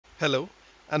Hello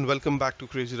and welcome back to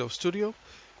Crazy Love Studio.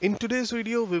 In today's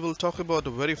video, we will talk about a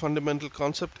very fundamental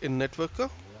concept in NetWorker,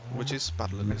 which is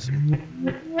parallelism.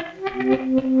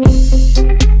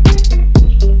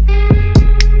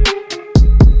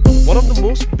 One of the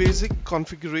most basic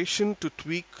configuration to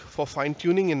tweak for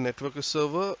fine-tuning in NetWorker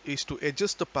server is to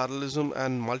adjust the parallelism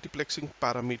and multiplexing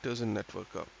parameters in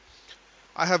NetWorker.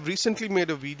 I have recently made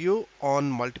a video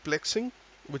on multiplexing,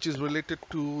 which is related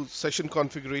to session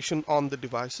configuration on the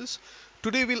devices.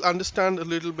 Today we'll understand a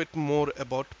little bit more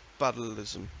about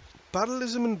parallelism.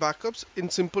 Parallelism in backups, in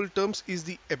simple terms, is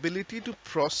the ability to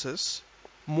process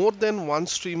more than one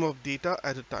stream of data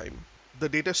at a time. The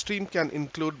data stream can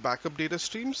include backup data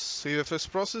streams, CFS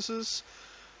processes,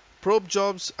 probe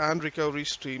jobs, and recovery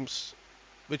streams,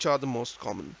 which are the most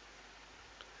common.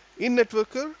 In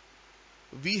NetWorker,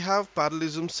 we have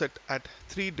parallelism set at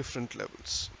three different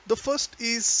levels. The first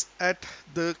is at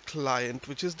the client,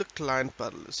 which is the client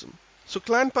parallelism. So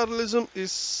client parallelism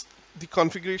is the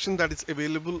configuration that is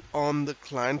available on the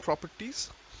client properties.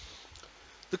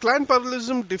 The client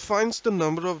parallelism defines the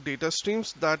number of data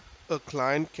streams that a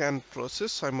client can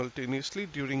process simultaneously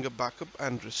during a backup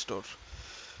and restore.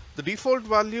 The default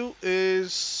value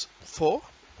is 4.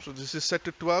 So this is set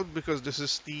to 12 because this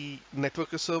is the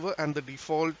NetWorker server, and the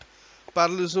default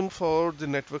parallelism for the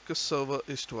NetWorker server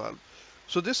is 12.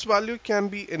 So this value can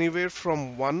be anywhere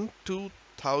from 1 to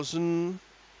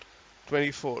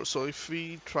 1024. So if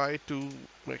we try to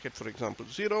make it, for example,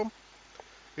 0,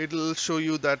 it'll show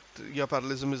you that your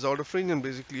parallelism is out of range, and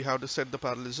basically how to set the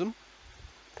parallelism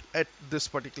at this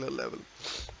particular level.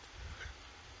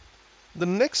 The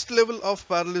next level of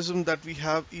parallelism that we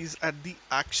have is at the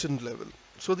action level.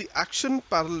 So the action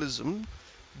parallelism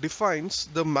defines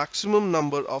the maximum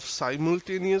number of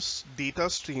simultaneous data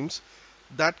streams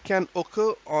that can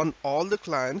occur on all the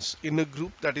clients in a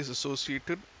group that is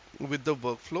associated with the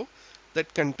workflow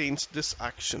that contains this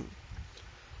action.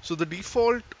 So the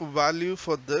default value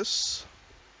for this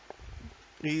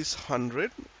is 100,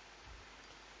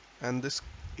 and this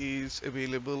is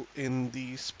available in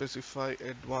the specify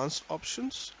advanced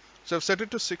options. So I've set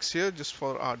it to 6 here just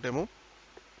for our demo,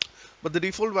 but the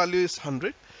default value is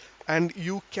 100. And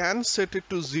you can set it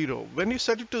to 0. When you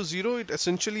set it to 0, it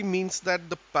essentially means that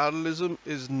the parallelism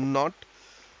is not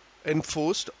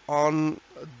enforced on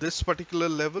this particular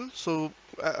level. So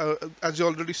as you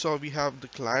already saw, we have the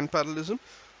client parallelism,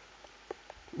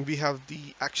 we have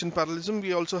the action parallelism,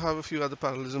 we also have a few other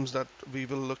parallelisms that we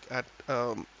will look at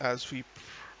as we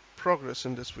progress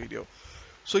in this video.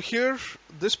 So here,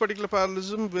 this particular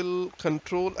parallelism will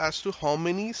control as to how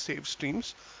many save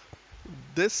streams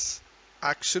this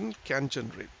action can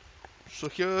generate. So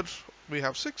here we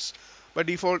have 6. By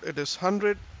default it is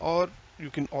 100, or you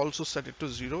can also set it to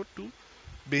 0 to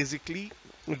basically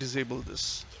disable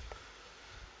this.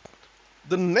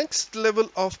 The next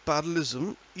level of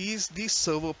parallelism is the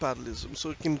server parallelism. So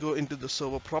you can go into the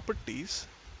server properties,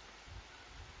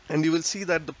 and you will see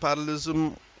that the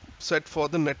parallelism set for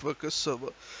the NetWorker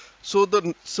server. So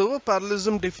the server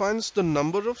parallelism defines the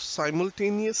number of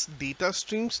simultaneous data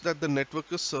streams that the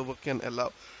NetWorker server can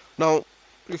allow. Now,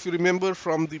 if you remember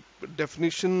from the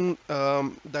definition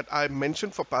that I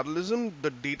mentioned for parallelism, the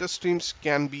data streams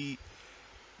can be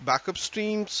backup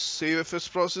streams, CFS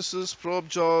processes, probe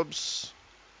jobs,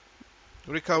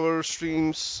 recover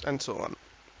streams, and so on.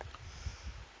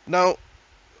 Now,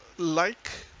 like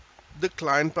the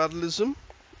client parallelism,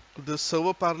 the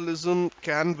server parallelism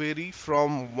can vary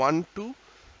from 1 to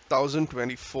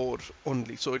 1024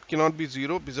 only. So it cannot be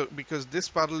 0 because this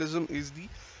parallelism is the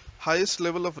highest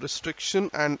level of restriction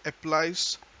and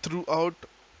applies throughout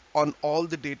on all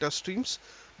the data streams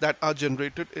that are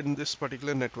generated in this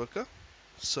particular NetWorker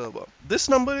server. This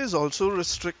number is also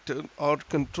restricted or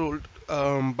controlled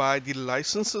by the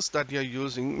licenses that you're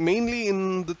using, mainly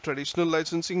in the traditional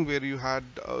licensing where you had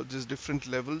just different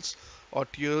levels or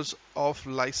tiers of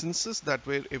licenses that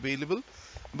were available.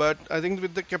 But I think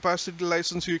with the capacity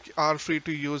license, you are free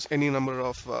to use any number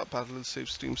of parallel save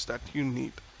streams that you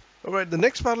need. Alright, the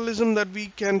next parallelism that we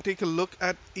can take a look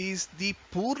at is the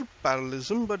pool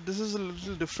parallelism, but this is a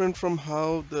little different from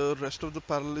how the rest of the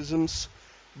parallelisms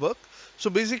work. So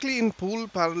basically in pool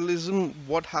parallelism,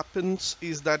 what happens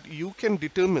is that you can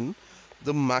determine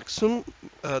the maximum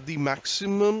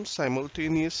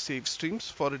simultaneous save streams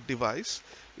for a device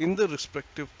in the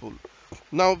respective pool.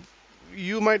 Now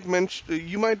you might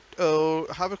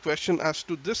have a question as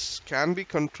to this can be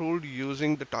controlled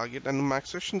using the target and the max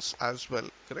sessions as well,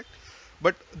 correct?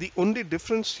 But the only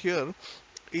difference here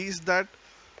is that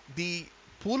the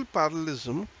pool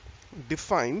parallelism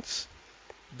defines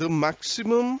the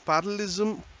maximum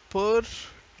parallelism per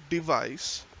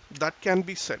device that can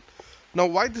be set. Now,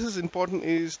 why this is important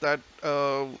is that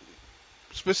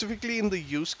specifically in the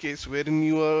use case wherein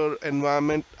your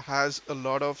environment has a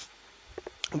lot of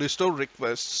restore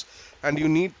requests and you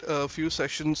need a few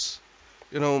sessions,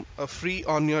 free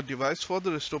on your device for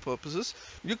the restore purposes,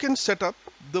 you can set up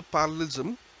the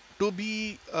parallelism to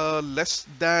be less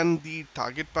than the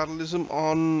target parallelism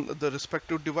on the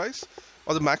respective device,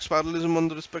 or the max parallelism on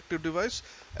the respective device,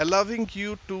 allowing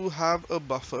you to have a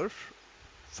buffer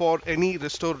for any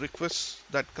restore requests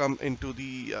that come into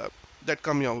the that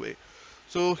come your way.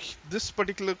 So this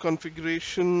particular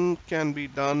configuration can be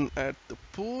done at the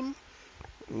pool.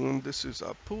 This is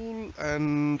our pool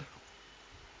and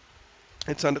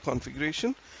it's under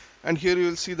configuration, and here you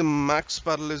will see the max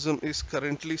parallelism is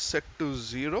currently set to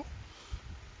 0.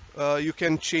 You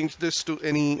can change this to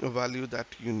any value that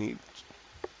you need.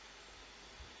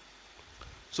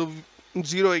 So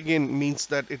 0 again means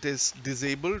that it is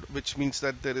disabled, which means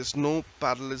that there is no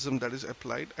parallelism that is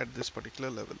applied at this particular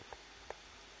level.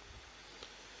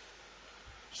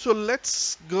 So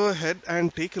let's go ahead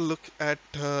and take a look at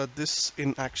this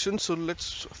in action. So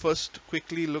let's first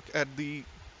quickly look at the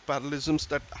parallelisms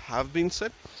that have been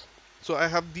set. So I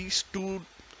have these two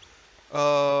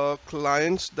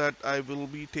clients that I will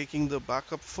be taking the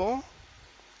backup for.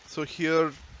 So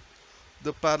here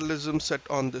the parallelism set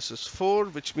on this is 4,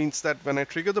 which means that when I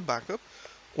trigger the backup,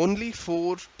 only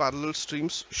 4 parallel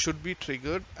streams should be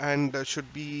triggered and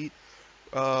should be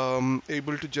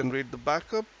able to generate the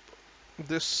backup.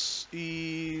 This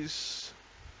is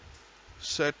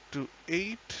set to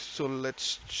 8, so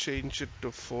let's change it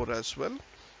to 4 as well,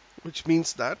 which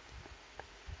means that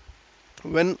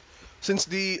since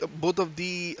the both of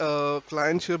the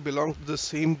clients here belong to the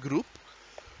same group,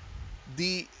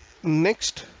 the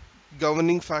next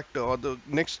governing factor or the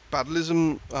next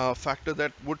parallelism factor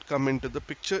that would come into the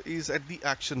picture is at the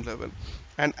action level,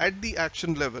 and at the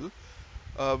action level,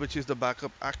 which is the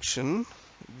backup action,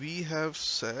 we have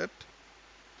set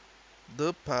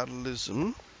the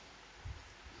parallelism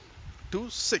to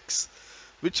 6,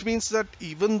 which means that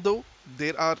even though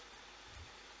there are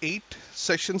 8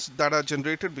 sessions that are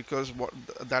generated, because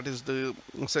that is the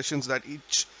sessions that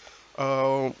each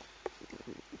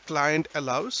client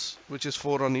allows, which is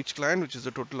 4 on each client, which is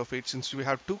a total of 8. Since we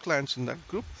have 2 clients in that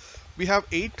group, we have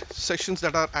 8 sessions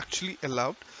that are actually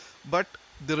allowed, but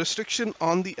the restriction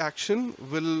on the action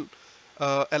will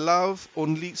allow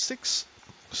only 6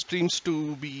 streams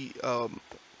to be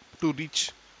to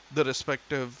reach the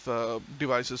respective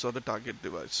devices or the target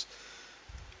device.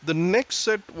 The next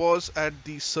set was at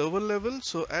the server level.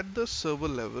 So at the server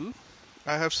level,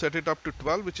 I have set it up to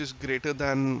 12, which is greater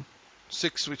than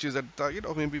 6, which is at the target,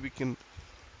 or maybe we can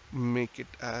make it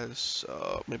as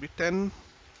maybe 10.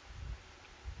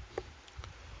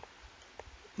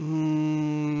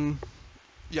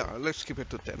 Yeah, let's keep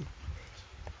it to 10.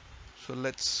 So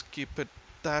let's keep it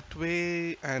that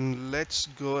way, and let's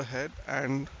go ahead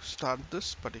and start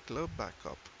this particular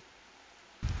backup.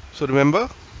 So remember,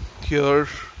 here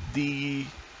the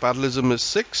parallelism is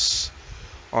 6.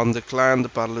 On the client, the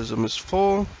parallelism is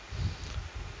 4.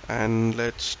 And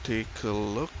let's take a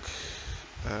look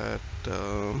at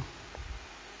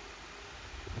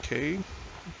okay,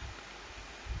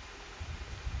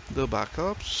 the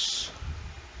backups.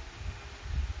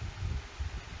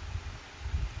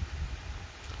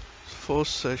 4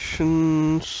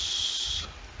 sessions.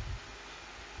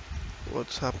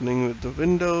 What's happening with the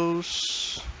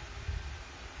Windows?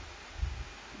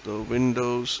 The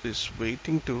Windows is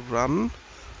waiting to run,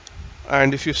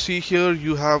 and if you see here,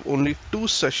 you have only 2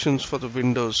 sessions for the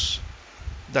Windows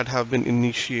that have been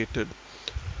initiated.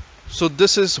 So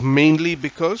this is mainly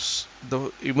because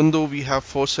even though we have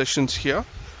 4 sessions here,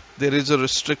 there is a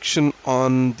restriction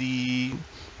on the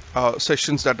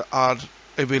sessions that are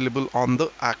available on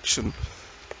the action.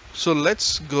 So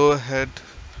let's go ahead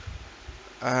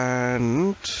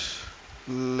and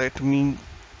let me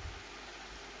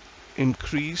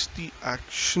increase the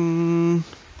action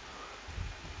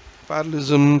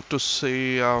parallelism to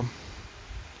say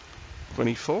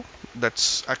 24.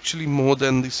 That's actually more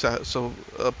than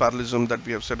the parallelism that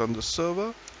we have set on the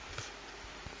server.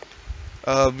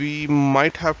 We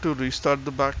might have to restart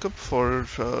the backup for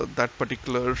that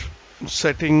particular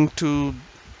setting to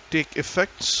take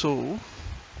effect. So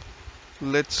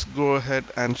let's go ahead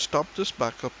and stop this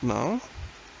backup now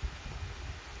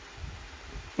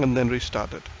and then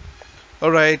restart it.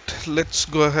 Alright, let's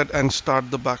go ahead and start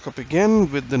the backup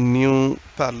again with the new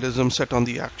parallelism set on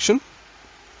the action.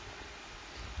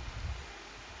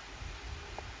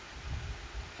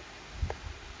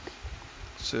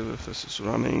 Save if this is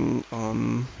running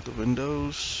on the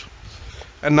Windows.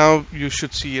 And now you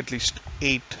should see at least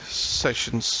 8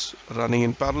 sessions running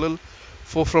in parallel,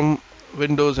 4 from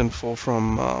Windows and 4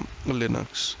 from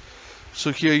Linux.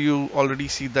 So here you already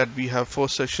see that we have 4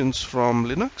 sessions from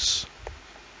Linux.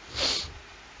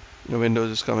 The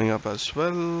Windows is coming up as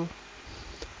well,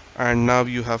 and now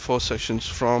you have 4 sessions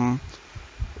from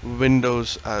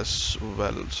Windows as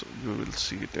well. So you will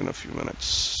see it in a few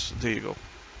minutes. There you go.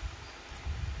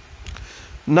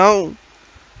 Now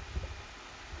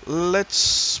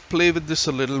let's play with this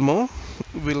a little more.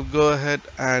 We'll go ahead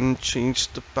and change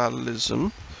the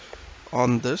parallelism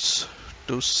on this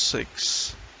to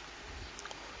 6,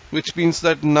 which means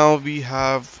that now we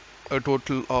have a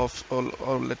total of,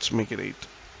 or let's make it 8,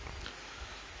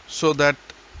 so that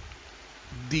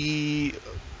the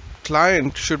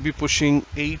client should be pushing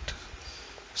 8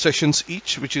 sessions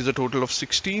each, which is a total of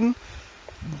 16.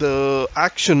 The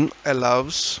action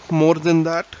allows more than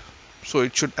that, so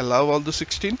it should allow all the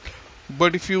 16.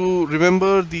 But if you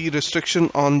remember, the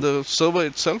restriction on the server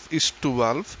itself is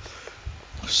 12,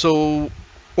 so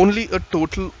only a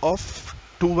total of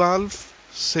 12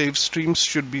 save streams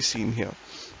should be seen here.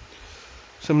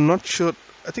 So I'm not sure.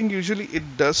 I think usually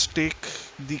it does take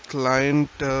the client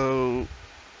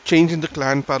change in the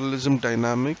client parallelism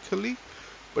dynamically,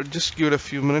 but just give it a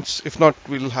few minutes. If not,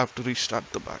 we'll have to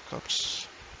restart the backups.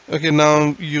 Okay,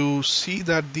 now you see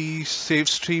that the save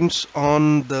streams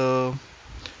on the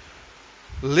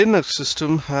Linux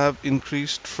system have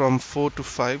increased from 4 to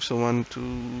 5. So 1,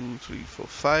 2, 3, 4,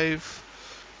 5.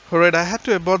 Alright, I had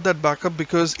to abort that backup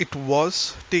because it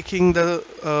was taking the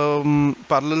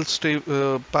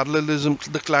parallelism,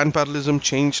 the client parallelism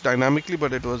change dynamically,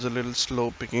 but it was a little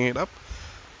slow picking it up.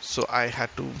 So I had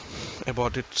to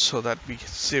abort it so that we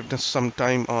saved us some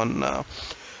time on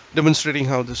demonstrating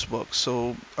how this works.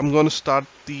 So I'm going to start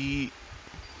the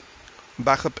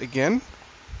backup again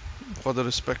for the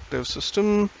respective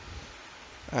system,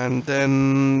 and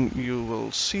then you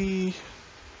will see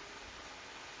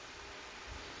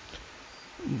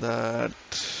that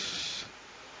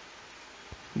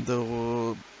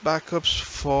the backups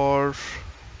for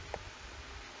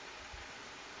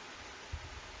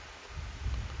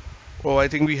I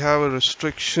think we have a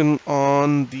restriction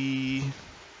on the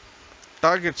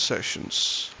target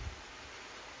sessions,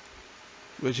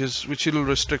 which will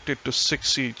restrict it to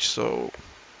 6 each. So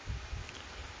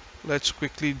let's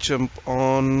quickly jump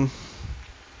on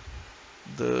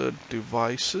the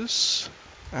devices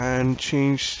and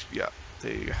change. Yeah,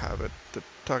 there you have it. The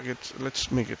targets,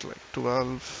 let's make it like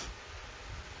 12.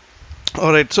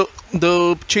 Alright, so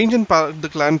the change in the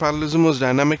client parallelism was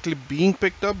dynamically being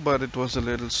picked up, but it was a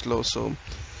little slow, so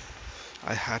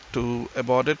I had to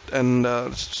abort it and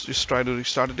just try to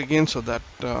restart it again so that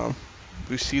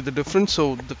we see the difference.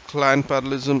 So the client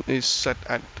parallelism is set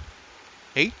at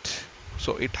 8,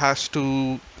 so it has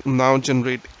to now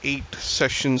generate 8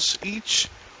 sessions each.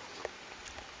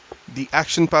 The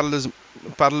action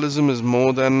parallelism is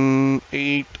more than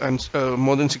 8 and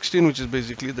more than 16, which is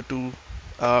basically the two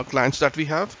clients that we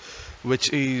have,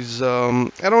 which is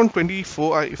around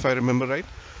 24 if I remember right.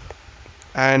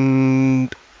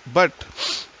 But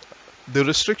the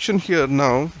restriction here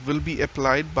now will be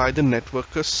applied by the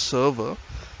NetWorker server,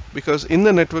 because in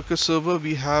the NetWorker server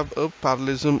we have a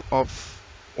parallelism of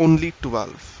only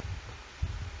 12.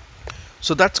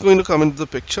 So that's going to come into the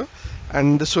picture,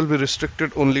 and this will be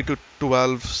restricted only to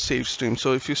 12 save streams.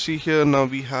 So if you see here, now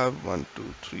we have 1,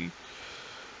 2, 3,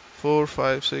 4,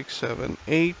 5, 6, 7,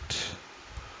 8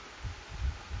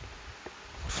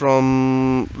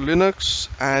 from Linux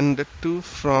and 2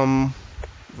 from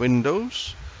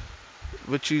Windows,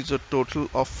 which is a total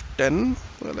of 10.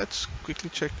 Well, let's quickly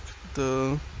check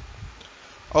the...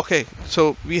 Okay,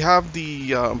 so we have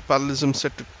the parallelism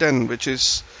set to 10, which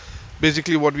is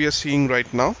basically what we are seeing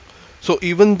right now. So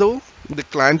even though the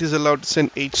client is allowed to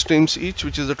send 8 streams each,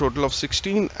 which is a total of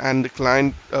 16, and the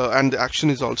client and the action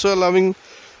is also allowing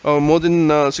more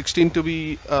than 16 to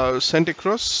be sent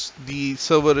across, the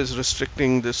server is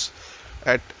restricting this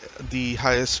at the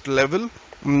highest level.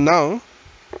 Now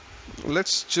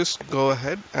let's just go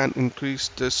ahead and increase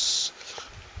this,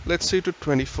 let's say, to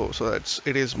 24, so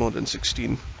it is more than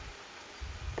 16.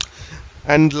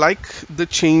 And like the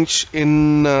change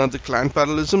in the client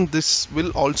parallelism, this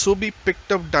will also be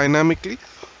picked up dynamically,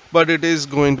 but it is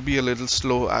going to be a little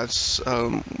slow as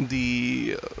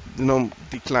the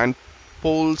client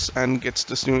polls and gets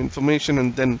this new information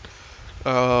and then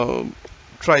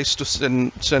tries to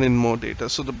send in more data.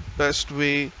 So the best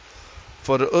way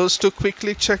for us to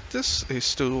quickly check this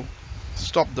is to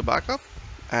stop the backup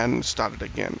and start it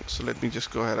again. So let me just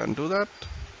go ahead and do that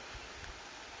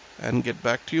and get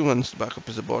back to you once the backup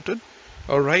is aborted.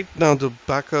 Alright, now the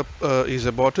backup is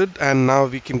aborted, and now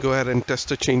we can go ahead and test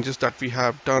the changes that we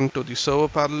have done to the server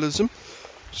parallelism.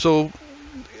 So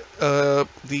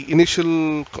the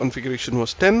initial configuration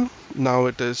was 10, now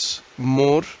it is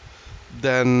more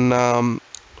than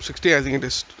 60. I think it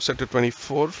is set to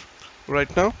 24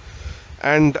 right now.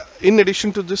 And in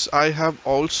addition to this, I have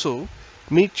also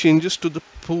made changes to the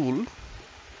pool,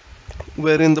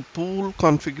 wherein the pool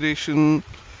configuration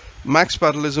max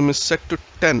parallelism is set to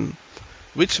 10,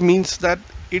 which means that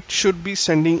it should be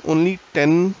sending only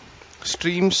 10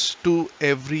 streams to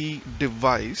every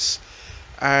device.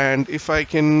 And if I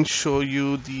can show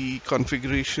you the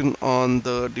configuration on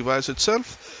the device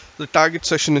itself, the target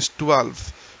session is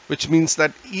 12, which means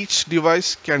that each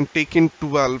device can take in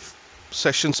 12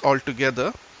 sessions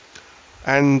altogether,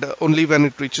 and only when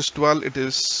it reaches 12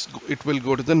 it will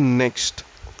go to the next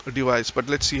device. But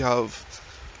let's see how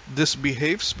this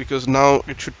behaves, because now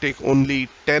it should take only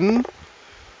 10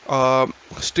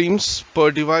 streams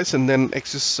per device, and then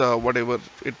excess whatever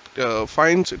it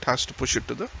finds, it has to push it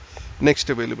to the next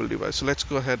available device. So let's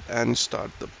go ahead and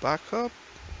start the backup.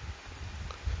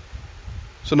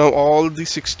 So now all the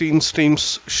 16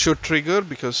 streams should trigger,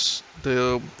 because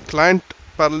the client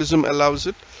parallelism allows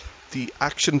it, the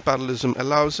action parallelism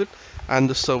allows it, and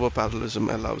the server parallelism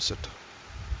allows it.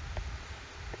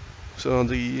 So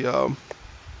the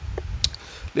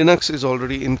Linux is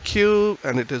already in queue,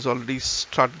 and it has already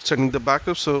started sending the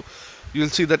backup. So you'll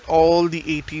see that all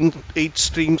the 8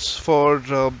 streams for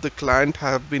the client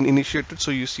have been initiated.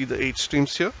 So you see the 8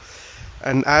 streams here,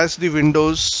 and as the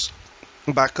Windows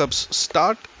backups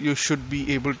start, you should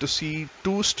be able to see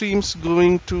 2 streams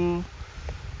going to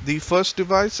the first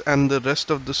device, and the rest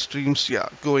of the streams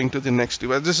going to the next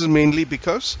device. This is mainly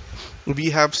because we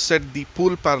have set the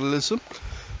pool parallelism.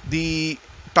 The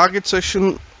target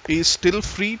session is still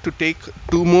free to take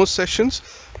 2 more sessions,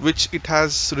 which it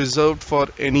has reserved for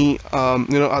any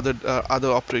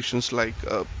other operations like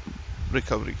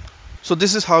recovery. So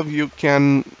this is how you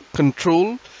can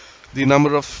control the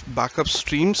number of backup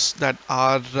streams that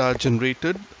are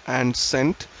generated and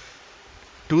sent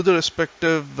to the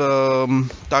respective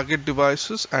target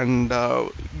devices, and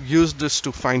use this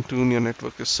to fine-tune your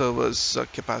NetWorker server's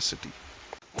capacity.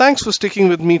 Thanks for sticking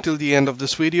with me till the end of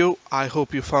this video. I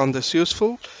hope you found this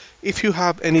useful. If you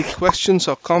have any questions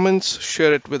or comments,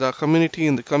 share it with our community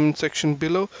in the comment section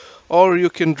below, or you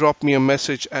can drop me a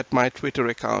message at my Twitter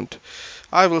account.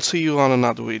 I will see you on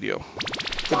another video.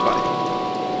 Goodbye.